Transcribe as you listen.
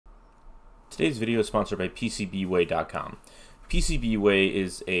Today's video is sponsored by PCBWay.com. PCBWay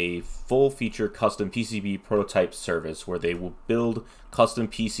is a full-feature custom PCB prototype service where they will build custom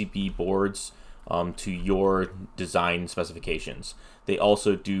PCB boards to your design specifications. They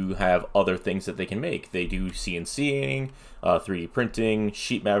also do have other things that they can make. They do CNCing, 3D printing,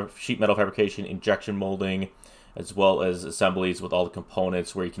 sheet metal fabrication, injection molding, as well as assemblies with all the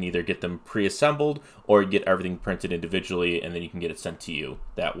components where you can either get them pre-assembled or get everything printed individually and then you can get it sent to you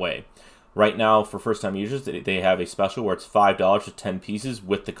that way. Right now, for first-time users, they have a special where it's $5 for 10 pieces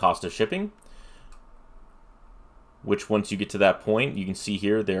with the cost of shipping. Which, once you get to that point, you can see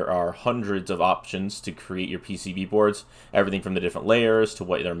here there are hundreds of options to create your PCB boards. Everything from the different layers to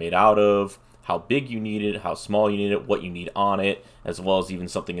what they're made out of, how big you need it, how small you need it, what you need on it, as well as even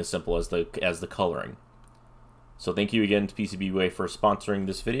something as simple as the coloring. So thank you again to PCBWay for sponsoring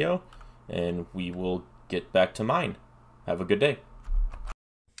this video, and we will get back to mine. Have a good day.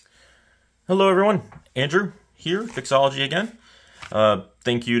 Hello everyone, Andrew here, Fixology again.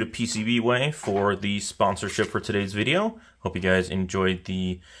 Thank you to PCBWay for the sponsorship for today's video. Hope you guys enjoyed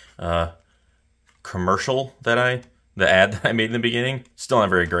the commercial the ad that I made in the beginning. Still not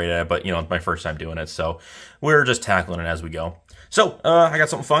very great at it, but you know, it's my first time doing it, so we're just tackling it as we go. So, I got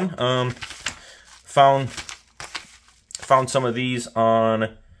something fun. Found some of these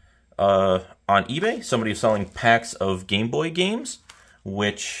on eBay. Somebody was selling packs of Game Boy games,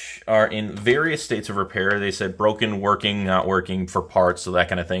 which are in various states of repair. They said broken, working, not working, for parts, so that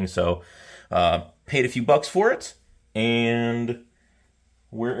kind of thing. So, paid a few bucks for it, and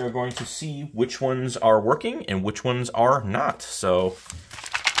we're going to see which ones are working and which ones are not. So,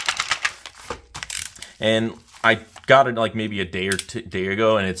 and I got it like maybe a day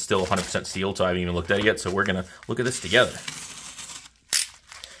ago, and it's still 100% sealed, so I haven't even looked at it yet. So we're gonna look at this together.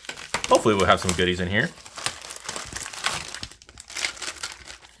 Hopefully, we'll have some goodies in here.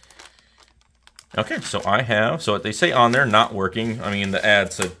 Okay, so so they say on there, not working. I mean, the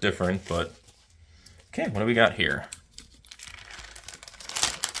ad said different, but okay, what do we got here?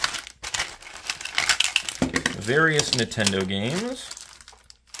 Various Nintendo games.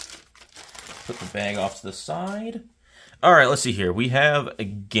 Put the bag off to the side. All right, let's see here. We have a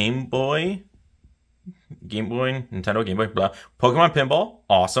Nintendo Game Boy, blah. Pokemon Pinball,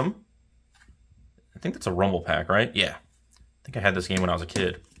 awesome. I think that's a Rumble pack, right? Yeah, I think I had this game when I was a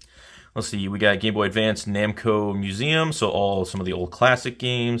kid. Let's see, we got Game Boy Advance Namco Museum, so some of the old classic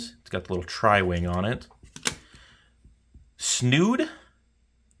games. It's got the little tri-wing on it. Snood.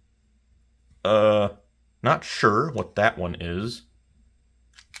 Not sure what that one is.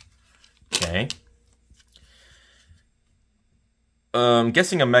 Okay.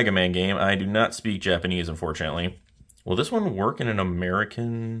 Guessing a Mega Man game. I do not speak Japanese, unfortunately. Will this one work in an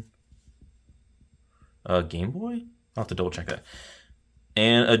American Game Boy? I'll have to double check that.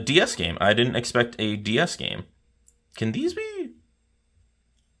 And a DS game. I didn't expect a DS game. Can these be? I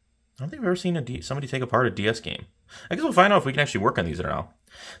don't think I've ever seen somebody take apart a DS game. I guess we'll find out if we can actually work on these or not.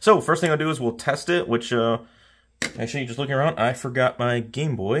 So first thing I'll do is we'll test it, which, actually just looking around, I forgot my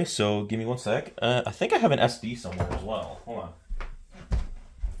Game Boy, so give me one sec. I think I have an SD somewhere as well. Hold on.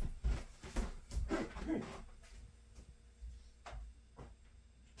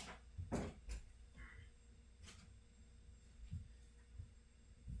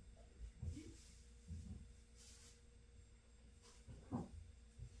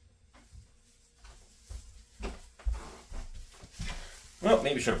 Well,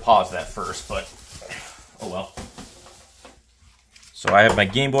 maybe I should have paused that first, but oh well. So I have my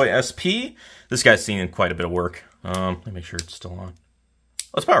Game Boy SP. This guy's seen quite a bit of work. Let me make sure it's still on.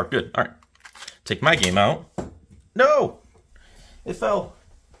 Oh, it's powered. Good. All right. Take my game out. No! It fell.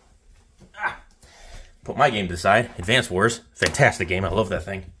 Ah. Put my game to the side. Advance Wars. Fantastic game. I love that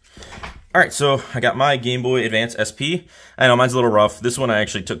thing. All right, so I got my Game Boy Advance SP. I know mine's a little rough. This one I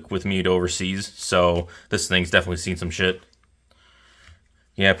actually took with me to overseas, so this thing's definitely seen some shit.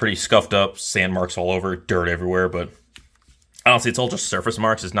 Yeah, pretty scuffed up, sand marks all over, dirt everywhere, but honestly, it's all just surface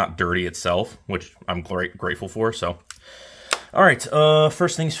marks. It's not dirty itself, which I'm grateful for, so. All right,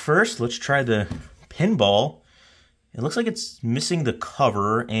 first things first, let's try the pinball. It looks like it's missing the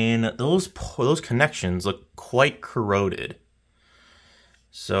cover, and those connections look quite corroded.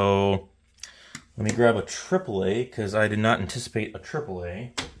 So, let me grab a AAA, because I did not anticipate a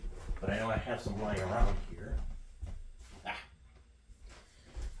AAA, but I know I have some lying around here.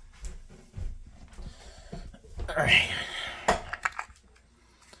 All right.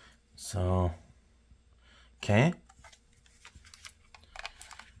 So, okay.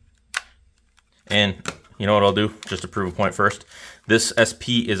 And you know what I'll do, just to prove a point first. This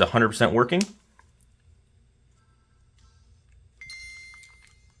SP is 100% working.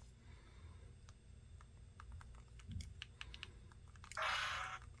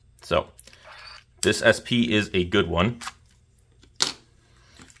 So this SP is a good one.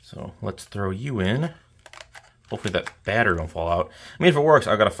 So let's throw you in. Hopefully that battery don't fall out. I mean, if it works,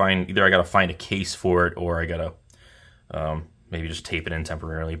 I gotta find a case for it, or I gotta maybe just tape it in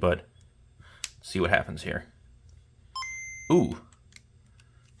temporarily. But see what happens here. Ooh,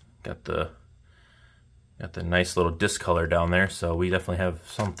 got the nice little discolor down there, so we definitely have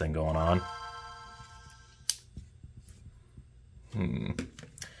something going on.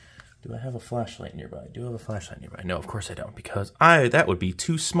 Do I have a flashlight nearby? Do I have a flashlight nearby? No, of course I don't, because that would be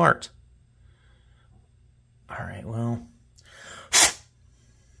too smart. All right, well.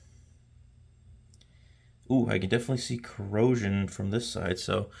 Ooh, I can definitely see corrosion from this side.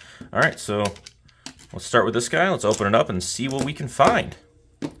 So, all right, so let's start with this guy. Let's open it up and see what we can find.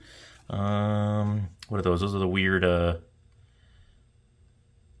 What are those? Those are the weird,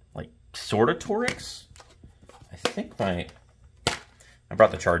 like, sorta Torx? I think I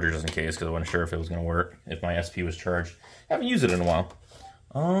brought the charger just in case, because I wasn't sure if it was going to work, if my SP was charged. I haven't used it in a while.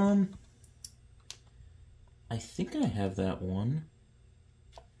 I think I have that one.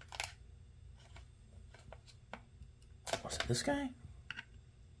 Was it this guy?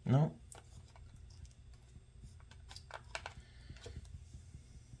 No.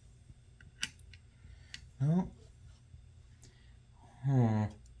 No.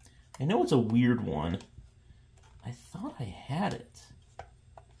 I know it's a weird one. I thought I had it.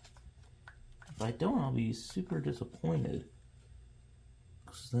 If I don't, I'll be super disappointed.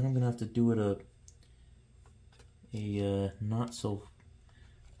 Because then I'm gonna have to do it a not so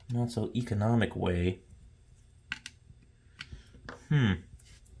economic way.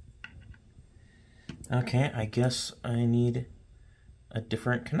 Okay, I guess I need a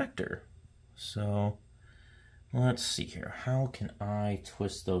different connector. So let's see here. How can I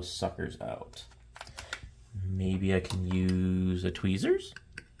twist those suckers out? Maybe I can use a tweezers?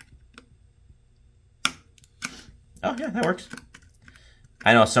 Oh yeah, that works.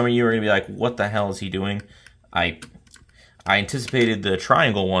 I know some of you are gonna be like, what the hell is he doing? I anticipated the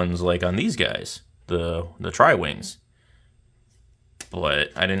triangle ones like on these guys, the tri-wings.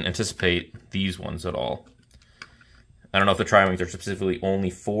 But I didn't anticipate these ones at all. I don't know if the tri-wings are specifically only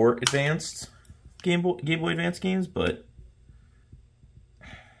for advanced Game Boy Advance games, but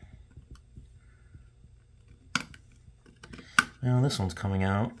now this one's coming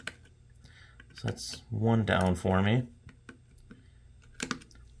out. So that's one down for me.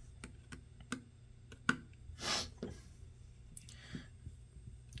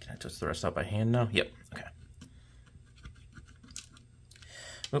 Can I twist the rest out by hand now? Yep, okay.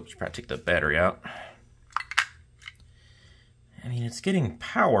 Oops, should probably take the battery out. I mean, it's getting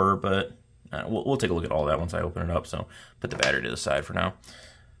power, but we'll take a look at all that once I open it up. So put the battery to the side for now.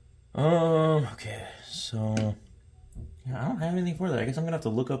 Okay, so yeah, I don't have anything for that. I guess I'm gonna have to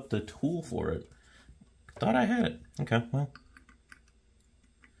look up the tool for it. Thought I had it. Okay, well.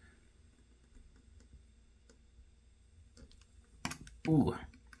 Ooh,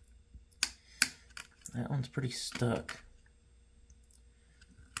 that one's pretty stuck.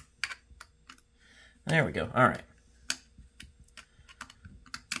 There we go. All right.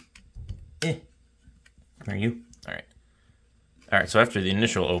 Are you? All right. All right. So after the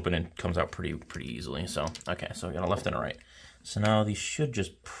initial open, it comes out pretty easily. So okay. So we got a left and a right. So now these should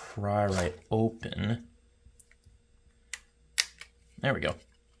just pry right open. There we go.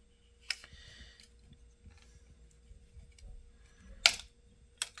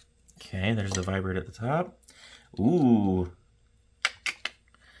 Okay. There's the vibrator at the top. Ooh.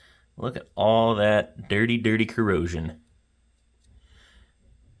 Look at all that dirty corrosion.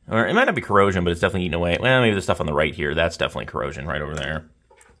 Or it might not be corrosion, but it's definitely eating away. Well, maybe the stuff on the right here, that's definitely corrosion right over there.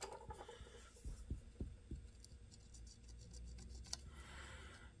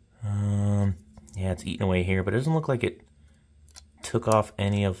 Yeah, it's eating away here, but it doesn't look like it took off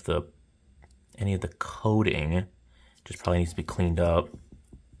any of the coating. Just probably needs to be cleaned up.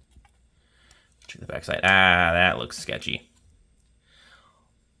 Check the backside. Ah, that looks sketchy.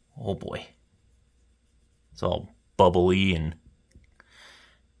 Oh boy. It's all bubbly and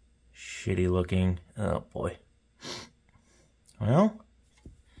shitty looking. Oh boy. Well.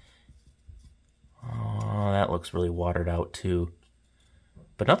 Oh, that looks really watered out too.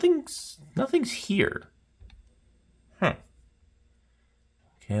 But nothing's here. Huh.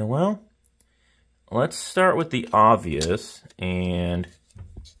 Okay, well, let's start with the obvious, and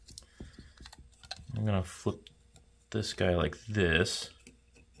I'm gonna flip this guy like this.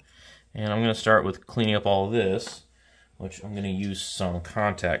 And I'm going to start with cleaning up all this, which I'm going to use some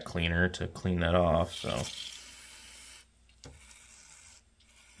contact cleaner to clean that off. So,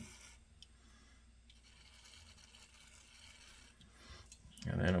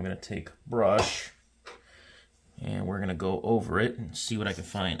 and then I'm going to take a brush and we're going to go over it and see what I can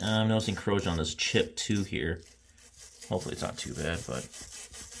find. I'm noticing corrosion on this chip too here. Hopefully it's not too bad, but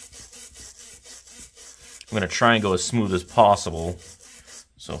I'm going to try and go as smooth as possible.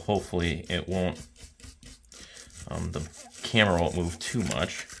 So hopefully it won't, the camera won't move too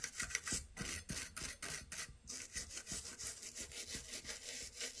much.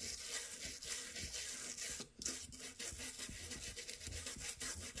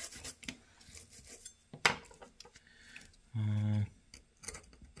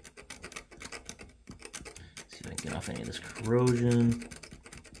 See if I can get off any of this corrosion.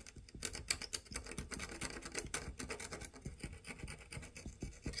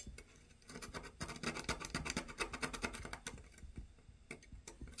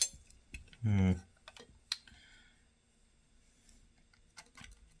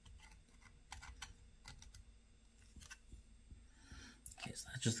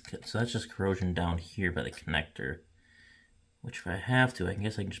 Okay, so that's just corrosion down here by the connector. Which if I have to, I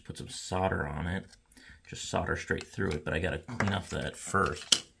guess I can just put some solder on it. Just solder straight through it, but I gotta clean off that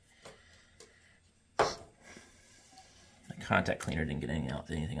first. The contact cleaner didn't get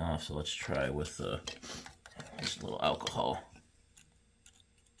anything off, so let's try with just a little alcohol.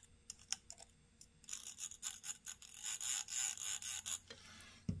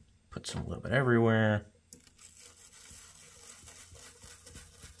 Put some a little bit everywhere.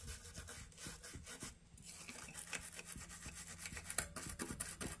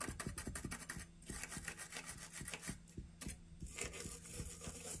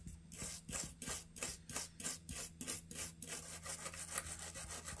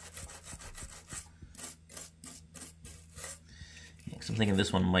 I'm thinking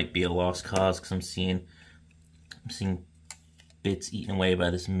this one might be a lost cause because I'm seeing bits eaten away by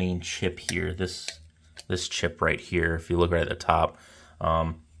this main chip here. This chip right here. If you look right at the top,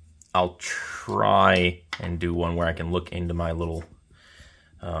 I'll try and do one where I can look into my little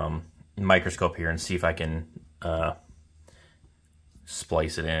microscope here and see if I can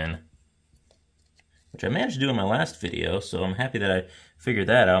splice it in, which I managed to do in my last video. So I'm happy that I figured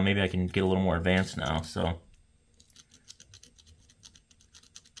that out. Maybe I can get a little more advanced now. So.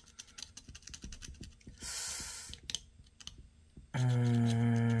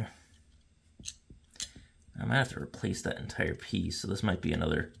 I might have to replace that entire piece, so this might be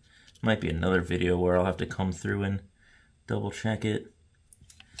another video where I'll have to come through and double check it.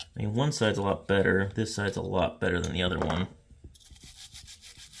 I mean, one side's a lot better, this side's a lot better than the other one.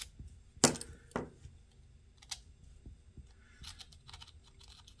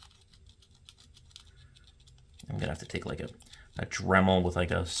 I'm gonna have to take like a Dremel with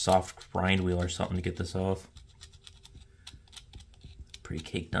like a soft grind wheel or something to get this off. Pretty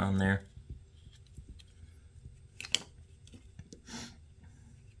caked on there.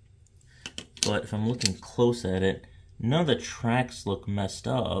 But if I'm looking close at it, none of the tracks look messed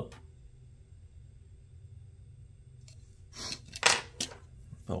up.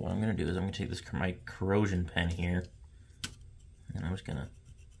 But what I'm going to do is I'm going to take this my corrosion pen here, and I'm just going to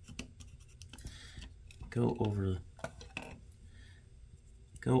go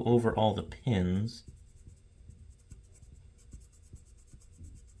over all the pins.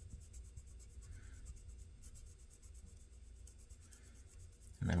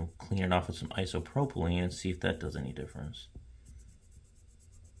 And then we'll clean it off with some isopropylene and see if that does any difference.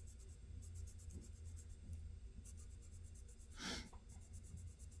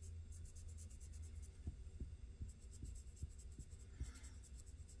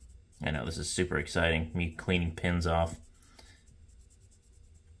 I know this is super exciting, me cleaning pins off.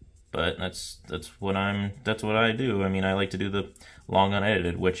 But that's what I do. I mean, I like to do the long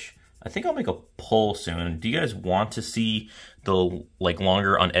unedited, which I think I'll make a poll soon. Do you guys want to see the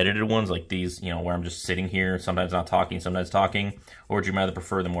longer unedited ones, like these, where I'm just sitting here, sometimes not talking, sometimes talking, or would you rather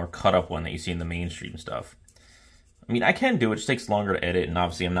prefer the more cut up one that you see in the mainstream stuff? I mean, I can do it, just takes longer to edit, and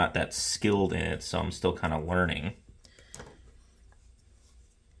obviously I'm not that skilled in it, so I'm still kind of learning.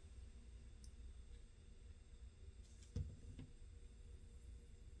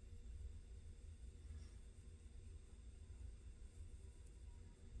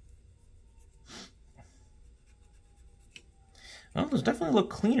 Well, those definitely look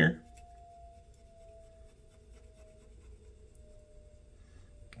cleaner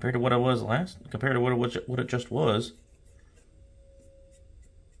compared to what it was compared to what it just was.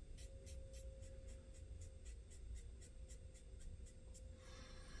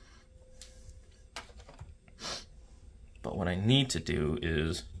 But what I need to do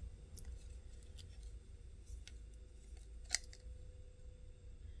is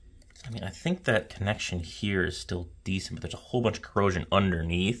mean, I think that connection here is still decent, but there's a whole bunch of corrosion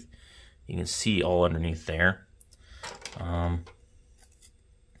underneath. You can see all underneath there. And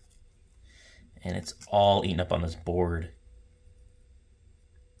it's all eaten up on this board.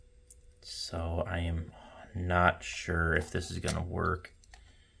 So I am not sure if this is going to work.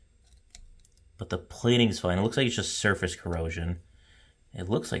 But the plating's fine. It looks like it's just surface corrosion. It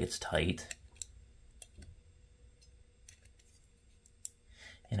looks like it's tight.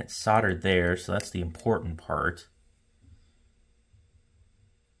 And it's soldered there, so that's the important part.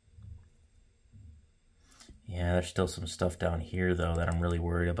 Yeah, there's still some stuff down here, though, that I'm really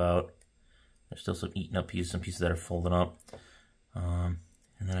worried about. There's still some eaten up pieces, some pieces that are folding up. And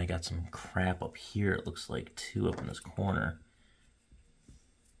then I got some crap up here, it looks like, too, up in this corner.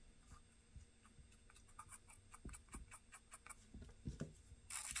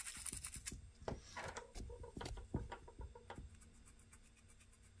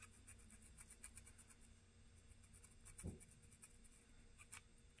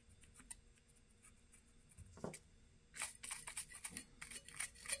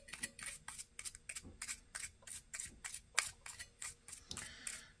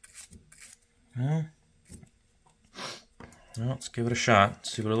 Well, let's give it a shot,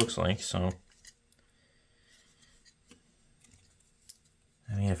 see what it looks like. So,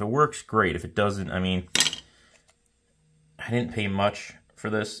 I mean, if it works, great. If it doesn't, I mean, I didn't pay much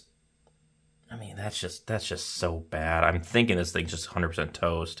for this. I mean, that's just so bad. I'm thinking this thing's just 100%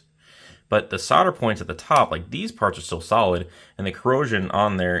 toast. But the solder points at the top, like these parts are still solid, and the corrosion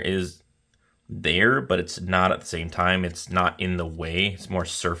on there is there, but it's not at the same time. It's not in the way. It's more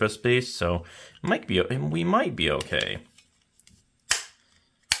surface based, so it might be, we might be okay.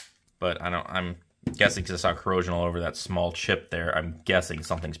 But I'm guessing, because I saw corrosion all over that small chip there, I'm guessing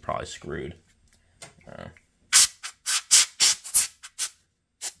something's probably screwed.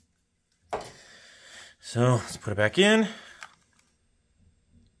 So let's put it back in.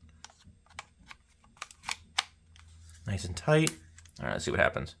 Nice and tight. All right, let's see what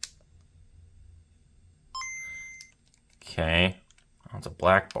happens. Okay, oh, it's a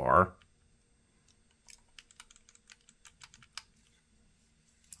black bar.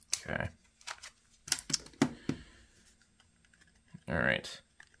 Okay. All right.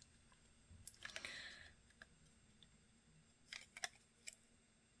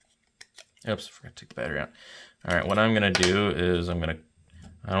 Oops, I forgot to take the battery out. All right, what I'm gonna do is I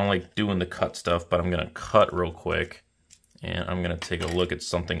don't like doing the cut stuff, but I'm gonna cut real quick, and I'm gonna take a look at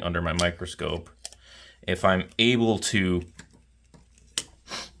something under my microscope. If I'm able to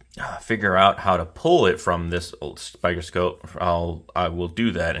figure out how to pull it from this microscope, I will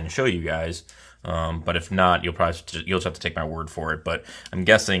do that and show you guys. But if not, you'll just have to take my word for it. But I'm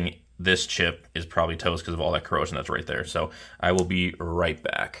guessing this chip is probably toast because of all that corrosion that's right there. So I will be right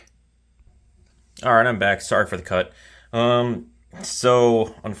back. All right, I'm back. Sorry for the cut.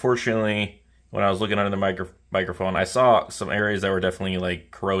 So unfortunately, when I was looking under the microphone, I saw some areas that were definitely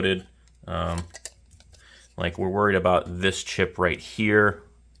like corroded. Like we're worried about this chip right here,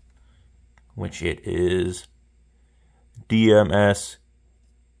 which it is DMS.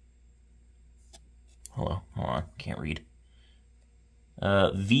 Hold on, can't read.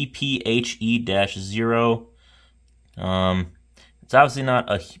 VPHE-0. It's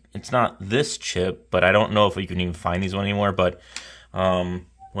obviously it's not this chip, but I don't know if we can even find these one anymore. But when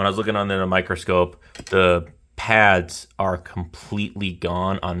I was looking under the microscope, the pads are completely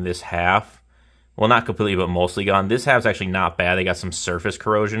gone on this half. Well, not completely, but mostly gone. This half's actually not bad. They got some surface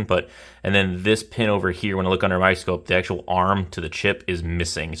corrosion, and then this pin over here, when I look under my microscope, the actual arm to the chip is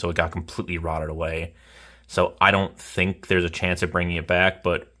missing, so it got completely rotted away. So I don't think there's a chance of bringing it back,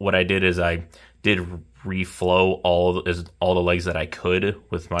 but what I did is I did reflow all the legs that I could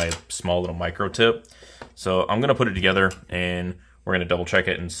with my small little micro tip. So I'm gonna put it together, and we're gonna double check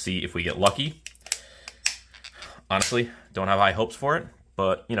it and see if we get lucky. Honestly, don't have high hopes for it,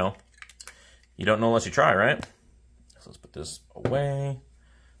 but you know, you don't know unless you try, right? So let's put this away.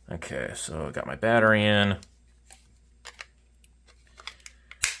 Okay, so I got my battery in.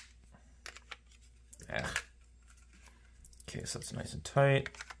 Okay, so that's nice and tight.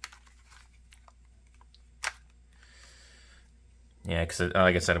 Yeah, because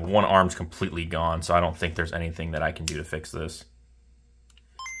like I said, one arm's completely gone, so I don't think there's anything that I can do to fix this.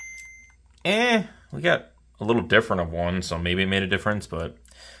 We got a little different of one, so maybe it made a difference, but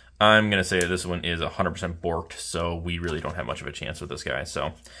I'm going to say that this one is 100% borked, so we really don't have much of a chance with this guy.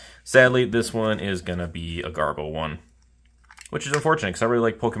 So, sadly, this one is going to be a Garbo one, which is unfortunate because I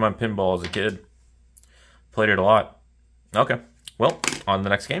really liked Pokemon Pinball as a kid. Played it a lot. Okay, well, on to the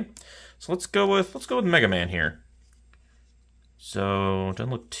next game. So let's go with Mega Man here. So it doesn't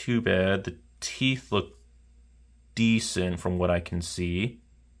look too bad. The teeth look decent from what I can see.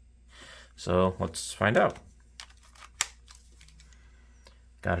 So let's find out.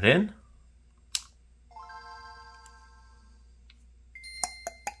 Got it in.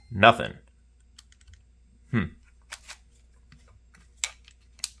 Nothing.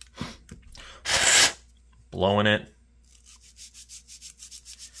 Blowing it.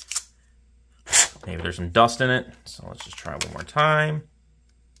 Maybe there's some dust in it. So let's just try one more time.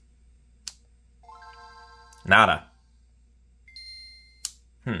 Nada.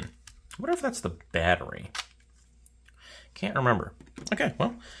 I wonder if that's the battery. Can't remember. Okay,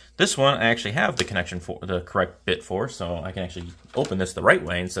 well, this one I actually have the connection for, the correct bit for, so I can actually open this the right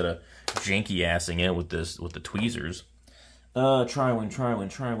way instead of janky-assing it with the tweezers.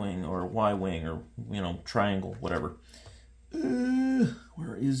 Tri-wing, or Y-wing, or, you know, triangle, whatever.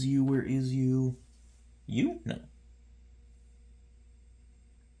 Where is you? Where is you? You? No.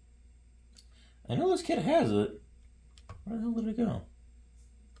 I know this kid has it. Where the hell did it go?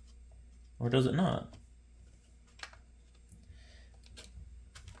 Or does it not?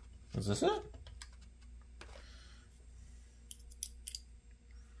 Is this it?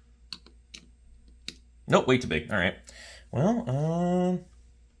 Nope, way too big. All right. Well,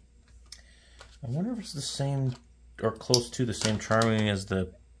 I wonder if it's the same or close to the same charming as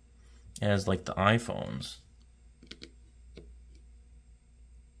like the iPhones.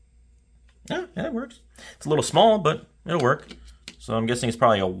 Yeah, it works. It's a little small, but it'll work. So I'm guessing it's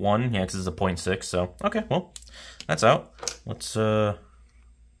probably a 1. Yeah, because it's a 0.6. So okay, well, that's out. Let's come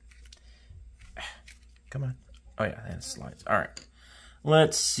on. Oh yeah, that slides. All right.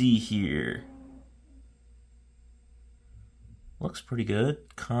 Let's see here. Looks pretty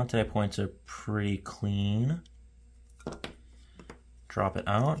good. Contact points are pretty clean. Drop it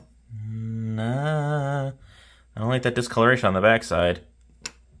out. Nah. I don't like that discoloration on the backside.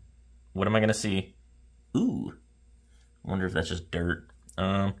 What am I gonna see? Ooh. I wonder if that's just dirt.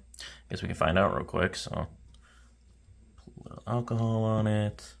 Guess we can find out real quick. So, put a little alcohol on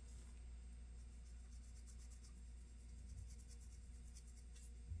it.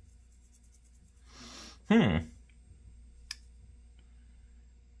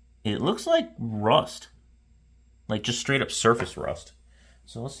 It looks like rust. Like just straight up surface rust.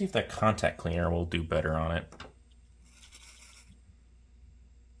 So let's see if that contact cleaner will do better on it.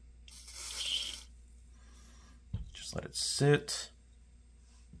 Just let it sit.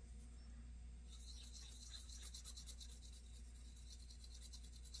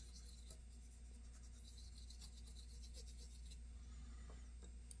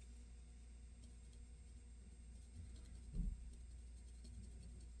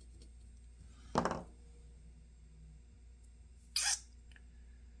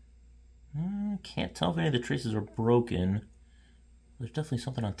 Can't tell if any of the traces are broken. There's definitely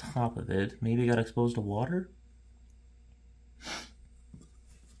something on top of it. Maybe it got exposed to water?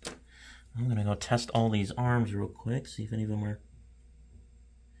 I'm gonna go test all these arms real quick, see if any of them are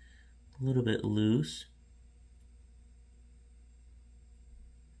a little bit loose.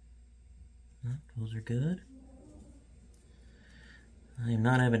 Those are good. I am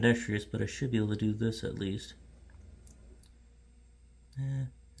not ambidextrous, but I should be able to do this at least.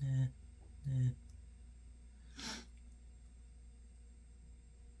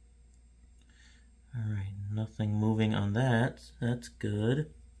 Alright, nothing moving on that. That's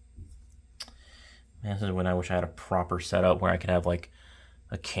good. Man, this is when I wish I had a proper setup where I could have like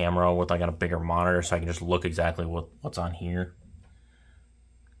a camera with like a bigger monitor so I can just look exactly what's on here.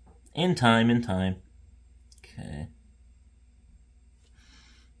 In time. Okay.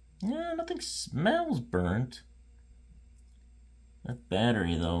 Yeah, nothing smells burnt. That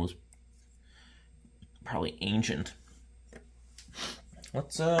battery though is probably ancient.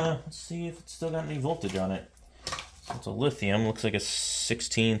 Let's see if it's still got any voltage on it. So it's a lithium. Looks like a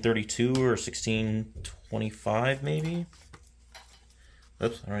 1632 or 1625 maybe.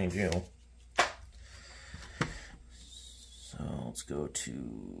 Oops, I don't even know. So let's go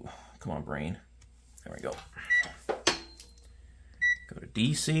to, come on brain. There we go. Go to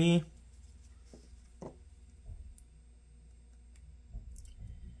DC.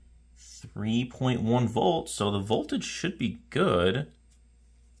 3.1 volts, so the voltage should be good.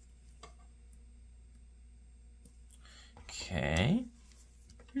 Okay.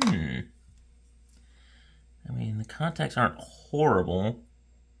 I mean, the contacts aren't horrible.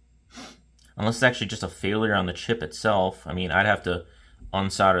 Unless it's actually just a failure on the chip itself. I mean, I'd have to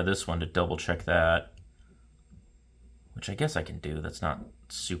unsolder this one to double check that. Which I guess I can do. That's not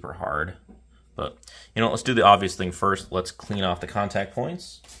super hard. But, you know, let's do the obvious thing first. Let's clean off the contact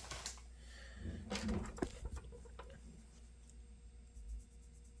points.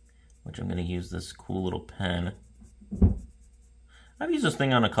 which I'm going to use this cool little pen. I've used this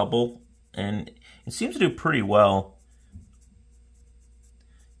thing on a couple, and it seems to do pretty well.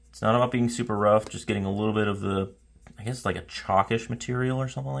 It's not about being super rough, just getting a little bit of the, I guess like a chalkish material or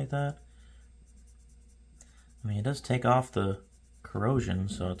something like that. I mean, it does take off the corrosion,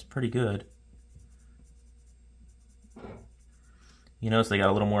 so it's pretty good. You notice they got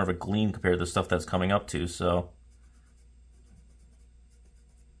a little more of a gleam compared to the stuff that's coming up to, so.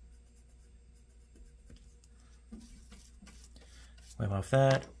 Wipe off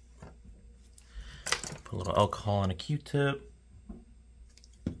that. Put a little alcohol on a Q-tip.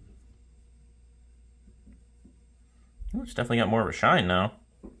 It's definitely got more of a shine now.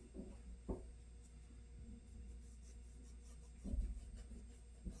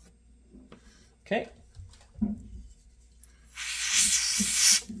 Okay.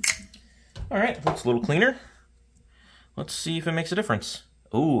 Alright, looks a little cleaner. Let's see if it makes a difference.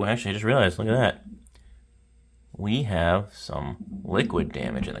 Ooh, actually, I just realized, look at that. We have some liquid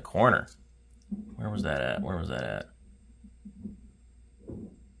damage in the corner. Where was that at? Where was that at?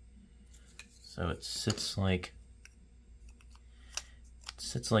 So it sits like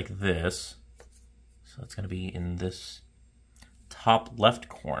this. So it's going to be in this top left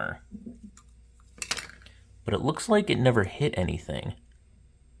corner. But it looks like it never hit anything.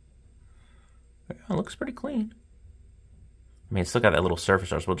 It looks pretty clean. I mean, it's still got that little surface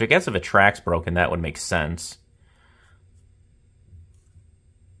dust, which I guess if a track's broken, that would make sense.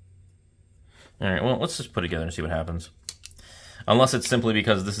 Alright, well, let's just put it together and see what happens. Unless it's simply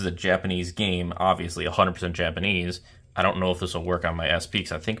because this is a Japanese game, obviously 100% Japanese. I don't know if this will work on my SP,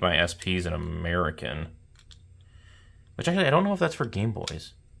 because I think my SP is an American. Which actually, I don't know if that's for Game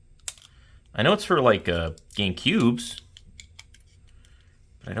Boys. I know it's for, like, GameCubes.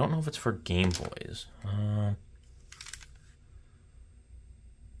 But I don't know if it's for Game Boys.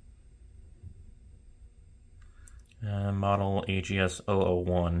 Model AGS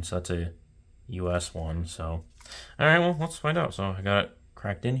 001, so that's a US one, so. Alright, well, let's find out. So I got it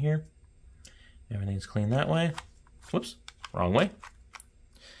cracked in here. Everything's clean that way. Whoops, wrong way.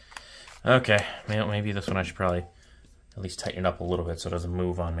 Okay, maybe this one I should probably at least tighten it up a little bit so it doesn't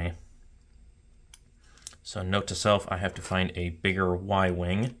move on me. So note to self, I have to find a bigger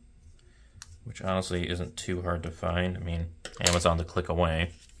Y-wing, which honestly isn't too hard to find. I mean, Amazon to click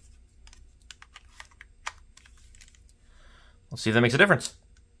away. Let's see if that makes a difference.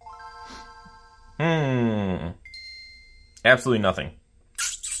 Absolutely nothing.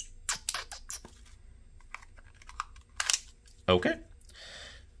 Okay.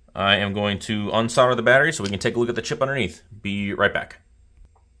 I am going to unsolder the battery so we can take a look at the chip underneath. Be right back.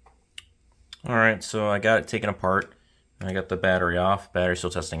 Alright, so I got it taken apart. I got the battery off. Battery's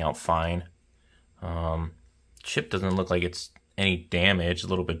still testing out fine. Chip doesn't look like it's any damage. A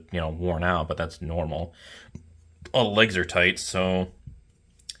little bit, worn out, but that's normal. All the legs are tight, so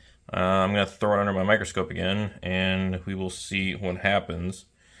I'm going to throw it under my microscope again, and we will see what happens.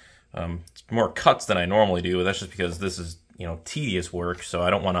 It's more cuts than I normally do, but that's just because this is, tedious work, so I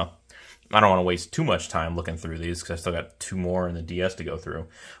don't want to waste too much time looking through these, because I still got 2 more in the DS to go through.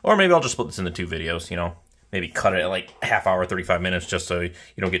 Or maybe I'll just split this into 2 videos, maybe cut it at like half hour, 35 minutes, just so you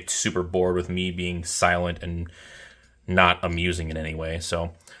don't get super bored with me being silent and not amusing in any way.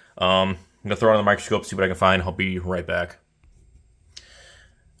 So, I'm going to throw it on the microscope, see what I can find. I'll be right back.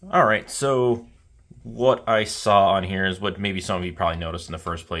 Alright, so what I saw on here is what maybe some of you probably noticed in the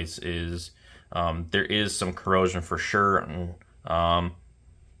first place is there is some corrosion for sure. I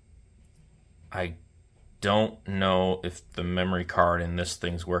don't know if the memory card in this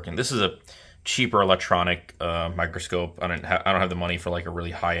thing's working. This is a cheaper electronic microscope. I don't have the money for like a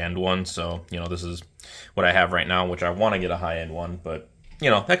really high-end one, so this is what I have right now, which I want to get a high-end one, but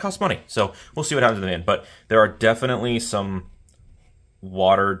that costs money. So we'll see what happens in the end. But there are definitely some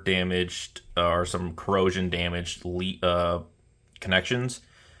water damaged or some corrosion damaged connections.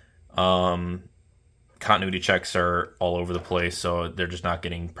 Continuity checks are all over the place, so they're just not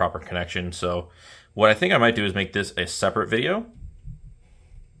getting proper connection. So what I think I might do is make this a separate video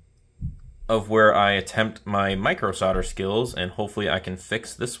of where I attempt my micro solder skills, and hopefully I can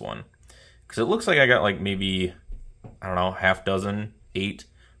fix this one. Because it looks like I got like maybe, I don't know, half dozen, 8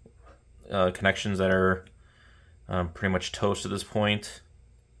 connections that are pretty much toast at this point.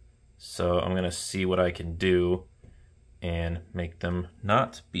 So I'm going to see what I can do and make them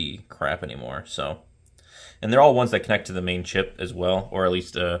not be crap anymore. So, and they're all ones that connect to the main chip as well, or at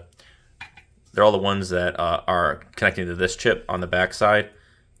least they're all the ones that are connecting to this chip on the back side.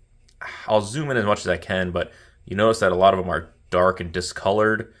 I'll zoom in as much as I can, but you notice that a lot of them are dark and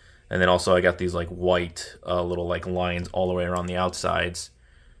discolored, and then also I got these like white little like lines all the way around the outsides.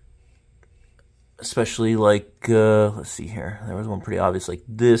 especially like, let's see here. There was one pretty obvious, like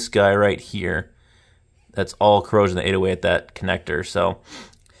this guy right here. That's all corrosion that ate away at that connector. So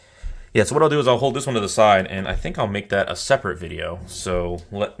yeah, so what I'll do is I'll hold this one to the side, and I think I'll make that a separate video. So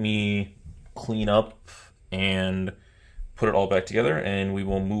let me clean up and put it all back together, and we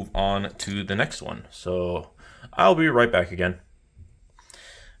will move on to the next one. So I'll be right back again.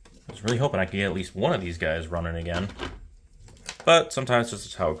 I was really hoping I could get at least one of these guys running again. But sometimes this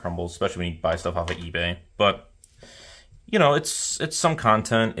is how it crumbles, especially when you buy stuff off of eBay. But you know, it's some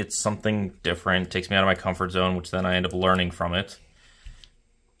content, it's something different, it takes me out of my comfort zone, which then I end up learning from it.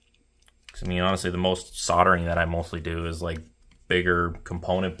 Because I mean, honestly, the most soldering that I mostly do is like bigger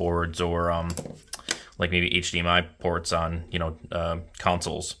component boards or like maybe HDMI ports on, you know,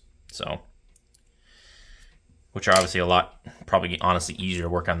 consoles. So, which are obviously a lot, probably honestly easier to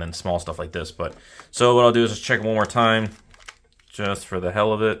work on than small stuff like this. But so what I'll do is just check it one more time, just for the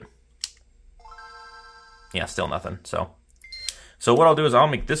hell of it. Yeah, still nothing. So what I'll do is I'll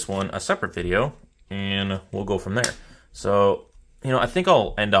make this one a separate video, and we'll go from there. So, you know, I think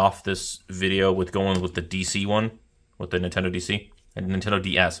I'll end off this video with going with the DC one, with the Nintendo DC and Nintendo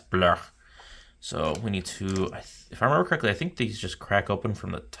DS. Blah. So we need to, if I remember correctly, I think these just crack open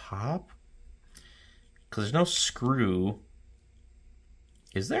from the top, because there's no screw.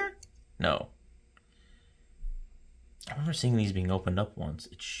 Is there? No. I remember seeing these being opened up once.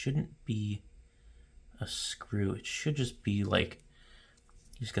 It shouldn't be a screw. It should just be like,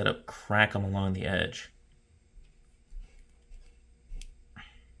 you just gotta crack them along the edge.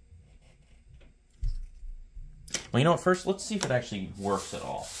 Well, you know what? First, let's see if it actually works at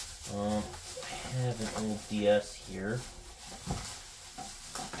all. I have an old DS here.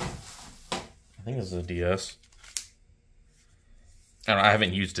 I think this is a DS. I don't know, I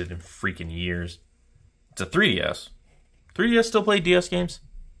haven't used it in freaking years. It's a 3DS. 3DS still play DS games?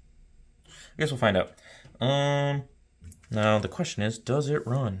 I guess we'll find out. Now the question is, does it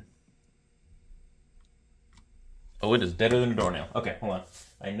run? Oh, it is deader than a doornail. Okay, hold on.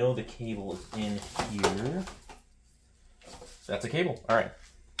 I know the cable is in here. That's a cable. All right.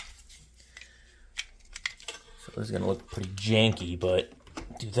 So this is gonna look pretty janky, but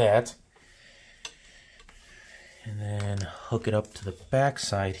do that. And then hook it up to the back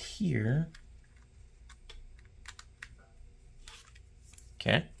side here.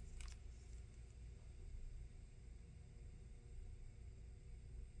 Okay.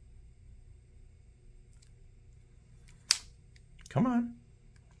 Come on.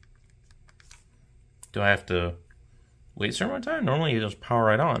 Do I have to wait a certain amount of time? Normally you just power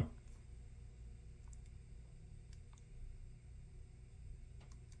right on.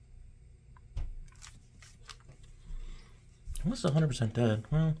 Unless it's 100% dead.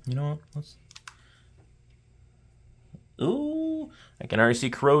 Well, you know what? Let's... Ooh, I can already see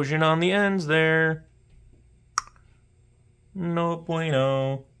corrosion on the ends there. No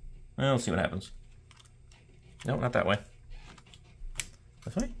bueno. Well, let's see what happens. No, not that way.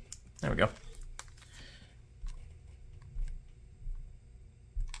 This way? There we go.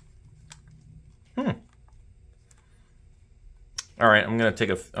 All right, I'm gonna take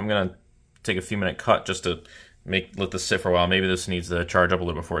a few minute cut just to let this sit for a while. Maybe this needs to charge up a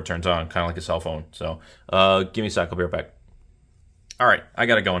little before it turns on, kind of like a cell phone. So, give me a sec. I'll be right back. All right, I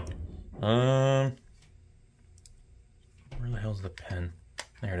got it going. Where the hell's the pen?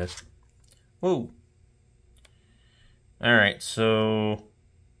 There it is. Whoa. All right, so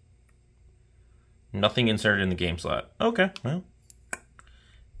nothing inserted in the game slot. Okay, well,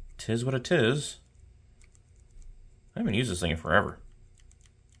 'tis what it is. I haven't used this thing in forever.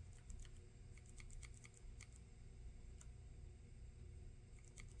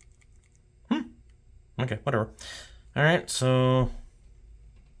 Okay, whatever. All right, so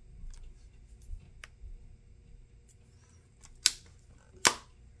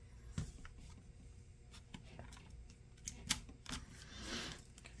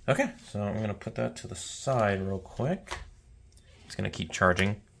okay, so I'm gonna put that to the side real quick. It's gonna keep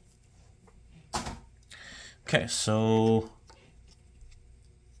charging. Okay, so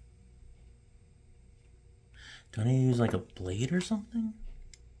do I need to use like a blade or something?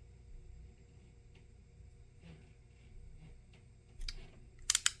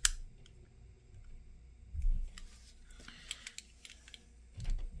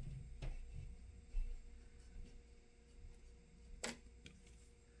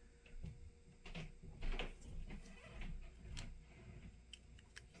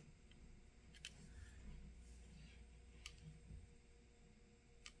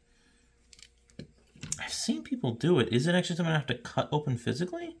 I've seen people do it. Is it actually something I have to cut open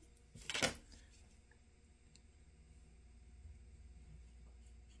physically?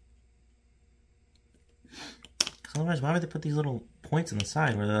 Otherwise, why would they put these little points on the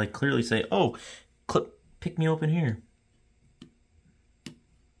side where they like clearly say, "Oh, pick me open here"?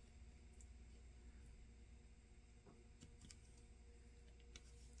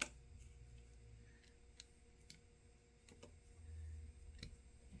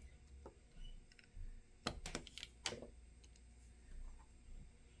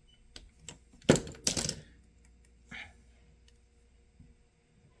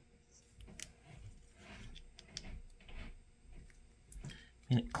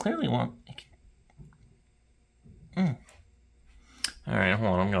 And it clearly won't. Alright,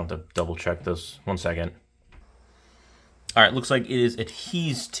 hold on. I'm going to have to double check this. 1 second. Alright, looks like it is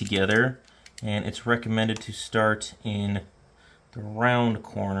adhesed together. And it's recommended to start in the round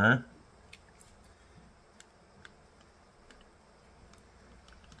corner.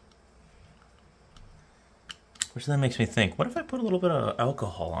 Which then makes me think, what if I put a little bit of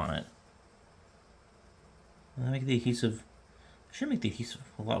alcohol on it? Will that make the adhesive... I should make the adhesive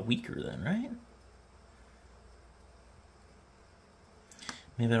a lot weaker then, right?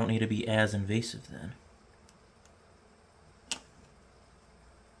 Maybe I don't need to be as invasive then.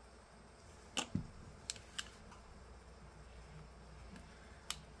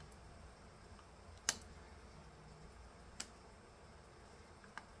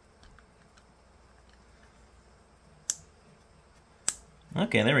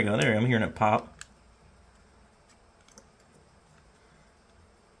 Okay, there we go. There, I'm hearing it pop.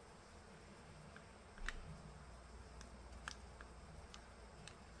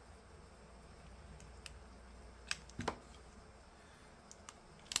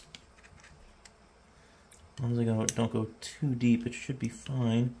 As long as I don't go too deep, it should be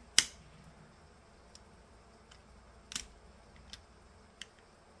fine.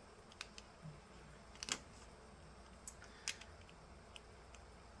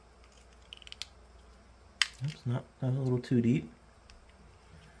 Oops, not a little too deep.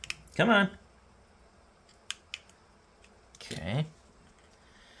 Come on. Okay.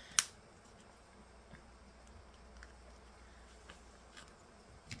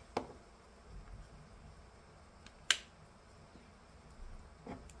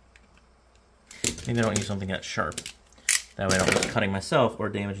 Maybe I don't use something that sharp. That way I don't risk cutting myself or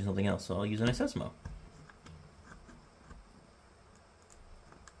damaging something else, so I'll use an Accessmo.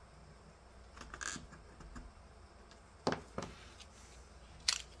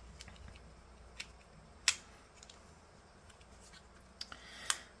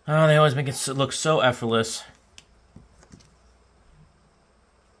 Oh, they always make it look so effortless.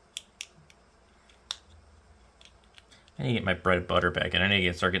 I need to get my bread and butter back in. I need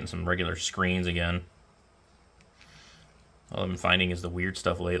to start getting some regular screens again. All I've been finding is the weird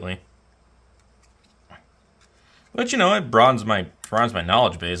stuff lately. But you know, it broadens my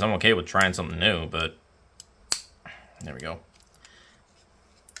knowledge base. I'm okay with trying something new, but there we go.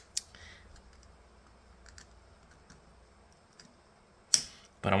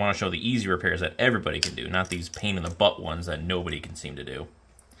 But I want to show the easy repairs that everybody can do, not these pain in the butt ones that nobody can seem to do.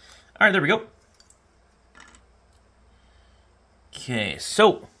 All right, there we go. Okay,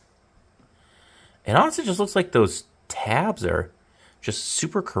 so it honestly just looks like those tabs are just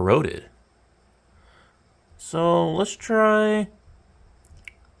super corroded. So let's try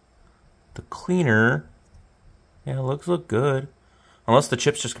the cleaner. Yeah, it looks good. Unless the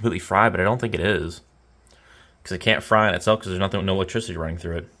chip's just completely fried, but I don't think it is. Because it can't fry on itself because there's no electricity running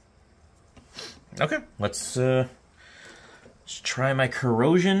through it. Okay, let's try my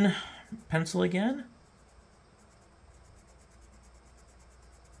corrosion pencil again.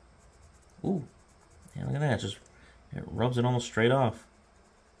 Ooh, yeah, look at that. It rubs it almost straight off.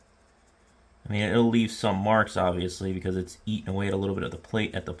 I mean, it'll leave some marks, obviously, because it's eaten away at a little bit of the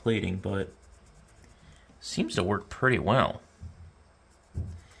plating, but seems to work pretty well.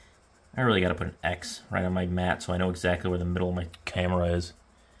 I really got to put an X right on my mat so I know exactly where the middle of my camera is.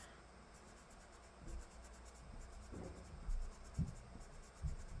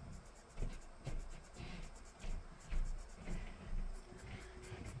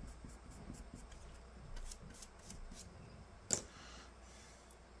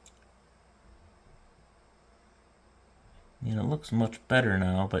 And it looks much better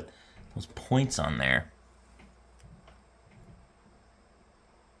now, but those points on there.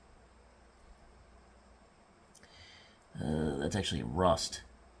 That's actually rust.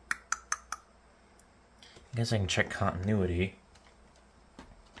 I guess I can check continuity.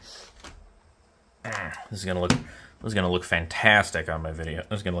 This is gonna look fantastic on my video.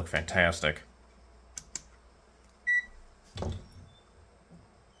 This is gonna look fantastic. And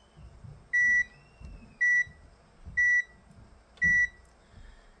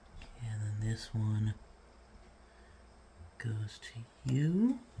then this one. goes to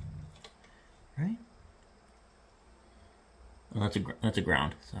you, right? Well, that's a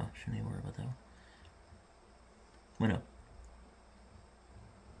ground, so shouldn't even worry about that one. Why not?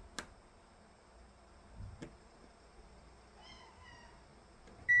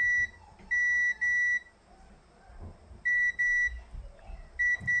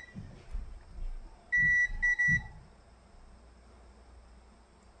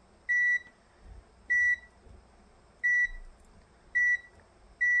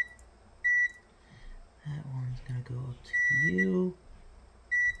 That one's gonna go up to you.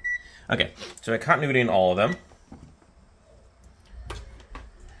 Okay, so I got continuity in all of them.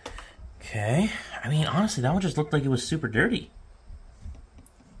 Okay, I mean, honestly, that one just looked like it was super dirty.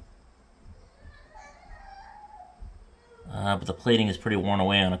 But the plating is pretty worn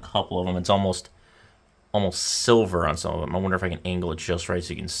away on a couple of them. It's almost silver on some of them. I wonder if I can angle it just right so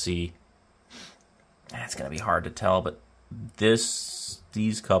you can see. It's gonna be hard to tell, but these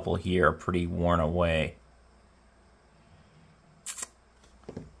couple here are pretty worn away.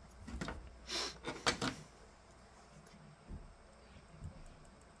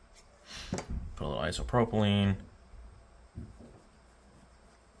 Put a little isopropylene.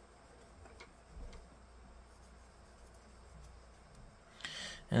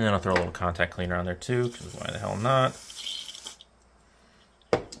 And then I'll throw a little contact cleaner on there too, because why the hell not?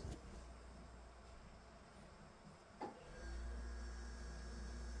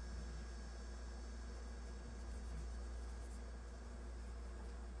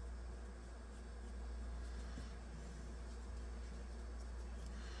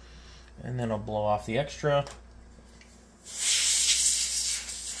 And then I'll blow off the extra.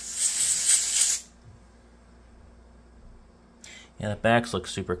 Yeah, the backs look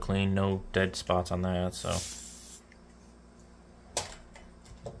super clean, no dead spots on that, so.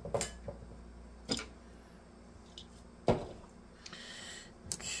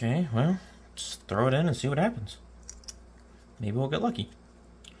 Okay, well, just throw it in and see what happens. Maybe we'll get lucky.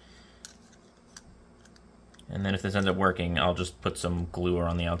 And then if this ends up working, I'll just put some glue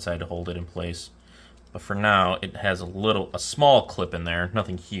around the outside to hold it in place. But for now, it has a small clip in there.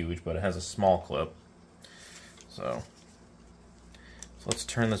 Nothing huge, but it has a small clip. So let's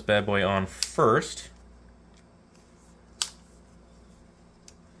turn this bad boy on first. I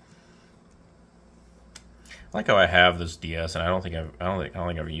like how I have this DS, and I don't think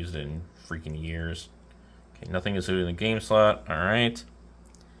I've used it in freaking years. Okay, nothing is suited in the game slot. All right.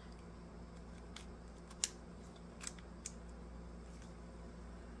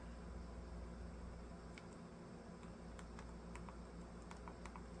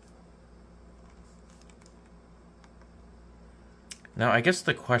 Now, I guess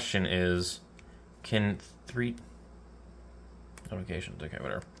the question is, can notifications, okay,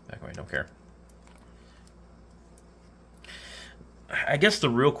 whatever, back away, don't care. I guess the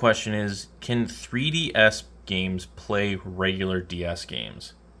real question is, can 3DS games play regular DS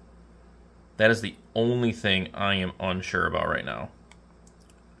games? That is the only thing I am unsure about right now.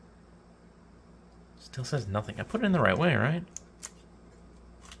 Still says nothing. I put it in the right way, right?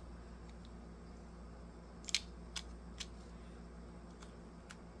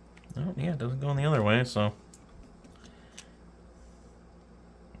 Oh, yeah, it doesn't go in the other way, so.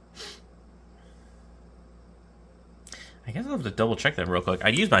 I guess I'll have to double check that real quick.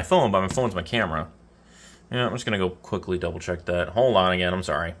 I'd use my phone, but my phone's my camera. Yeah, I'm just going to go quickly double check that. Hold on again, I'm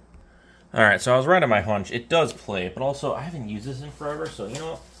sorry. Alright, so I was right on my hunch. It does play, but also I haven't used this in forever, so you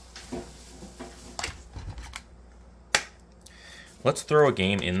know what? Let's throw a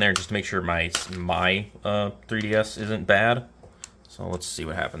game in there just to make sure my 3DS isn't bad. So let's see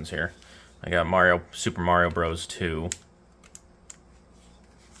what happens here. I got Super Mario Bros. 2.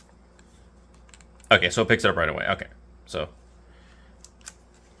 Okay, so it picks it up right away. Okay, so.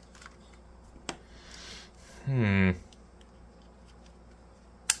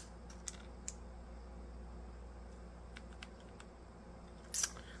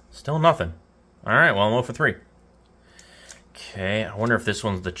 Still nothing. All right, well, I'm 0 for 3. Okay, I wonder if this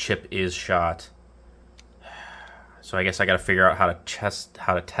one's the chip is shot. So I guess I got to figure out how to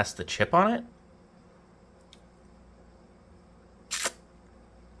test the chip on it,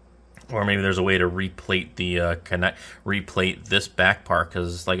 or maybe there's a way to replate the replate this back part,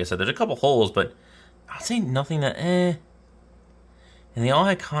 because like I said, there's a couple holes, but I'd say nothing that and they all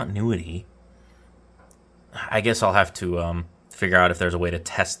had continuity. I guess I'll have to figure out if there's a way to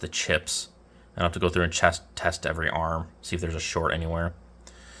test the chips. I'll have to go through and test every arm, see if there's a short anywhere.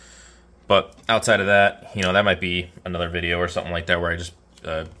 But outside of that, you know, that might be another video or something like that where I just,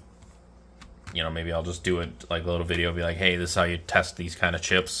 you know, maybe I'll just do it like a little video, be like, hey, this is how you test these kind of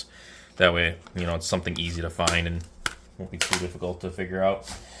chips. That way, you know, it's something easy to find and Won't be too difficult to figure out.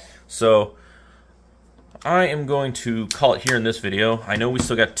 So I am going to call it here in this video. I know we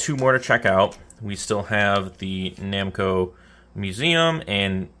still got 2 more to check out. We still have the Namco Museum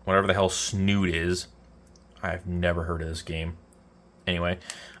and whatever the hell Snood is. I've never heard of this game. Anyway,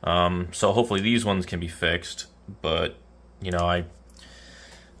 so hopefully these ones can be fixed. But, you know, I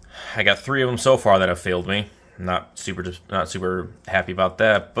got 3 of them so far that have failed me. Not super happy about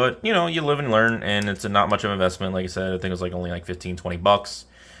that, but you know, you live and learn, and it's not much of an investment. Like I said, I think it was like only like 15-20 bucks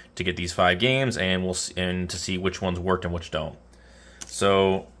to get these 5 games, and to see which ones worked and which don't.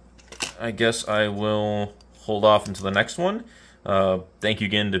 So I guess I will hold off until the next one. Thank you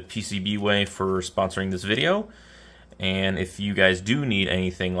again to PCBWay for sponsoring this video. And if you guys do need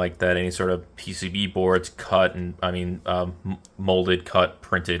anything like that, any sort of PCB boards cut, and molded, cut,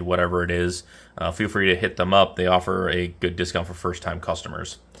 printed, whatever it is, feel free to hit them up. They offer a good discount for first-time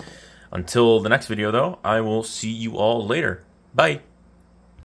customers. Until the next video, though, I will see you all later. Bye!